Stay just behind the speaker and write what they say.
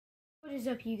What is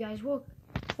up, you guys?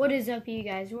 What is up, you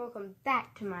guys? Welcome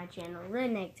back to my channel,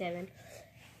 Redneck Tevin.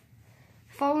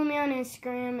 Follow me on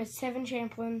Instagram. It's Tevin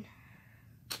Champlin.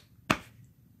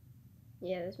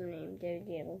 Yeah, that's my name, David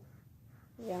Gamble.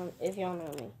 If y'all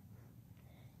know me.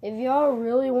 If y'all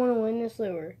really want to win this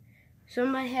lure,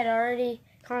 somebody had already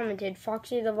commented,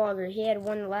 Foxy the Vlogger. He had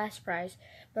won the last prize.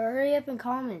 But hurry up and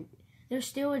comment. There's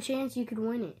still a chance you could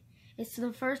win it. It's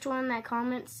the first one that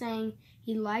comments saying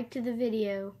he liked the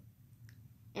video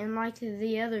and liked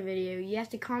the other video. You have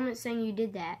to comment saying you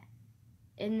did that.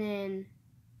 And then,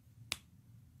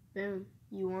 boom,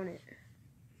 you won it.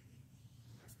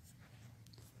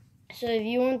 So if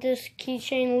you want this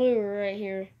keychain lure right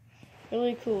here,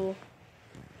 really cool,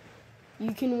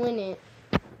 you can win it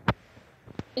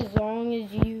as long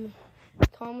as you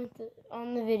comment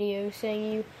on the video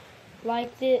saying you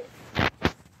liked it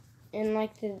and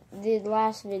like the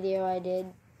last video I did,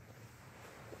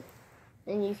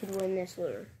 and you could win this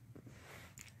lure.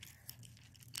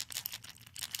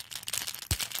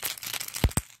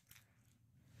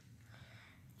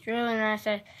 It's really nice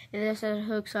that this has a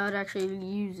hook, so I'd actually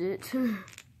use it.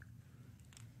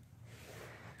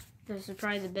 This is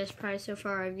probably the best prize so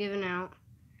far I've given out.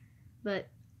 But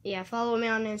yeah, follow me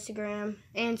on Instagram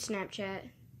and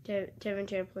Snapchat, Tevin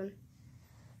Champlin.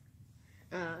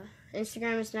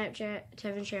 Instagram and Snapchat,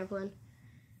 Tevin Champlin.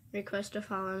 Request to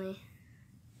follow me,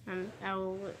 and I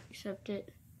will accept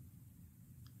it.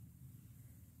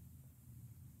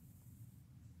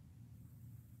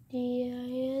 The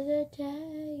eye of the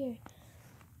tiger.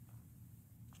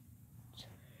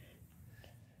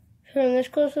 From this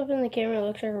close up in the camera, it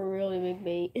looks like a really big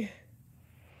bait.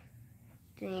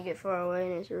 Then you get far away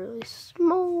and it's a really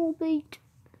small bait.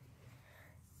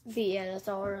 But yeah, that's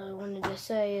all I really wanted to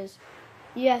say is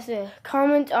you have to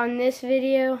comment on this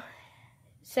video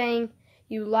saying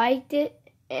you liked it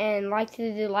and liked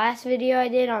the last video I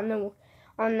did on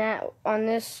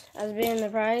this as being the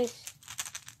prize.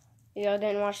 If y'all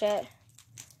didn't watch that.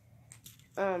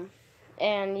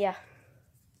 And yeah.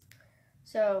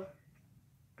 So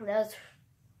that's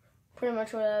pretty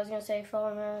much what I was gonna say.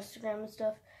 Follow me on Instagram and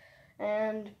stuff.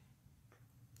 And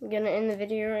I'm gonna end the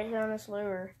video right here on this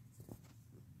lure.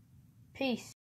 Peace.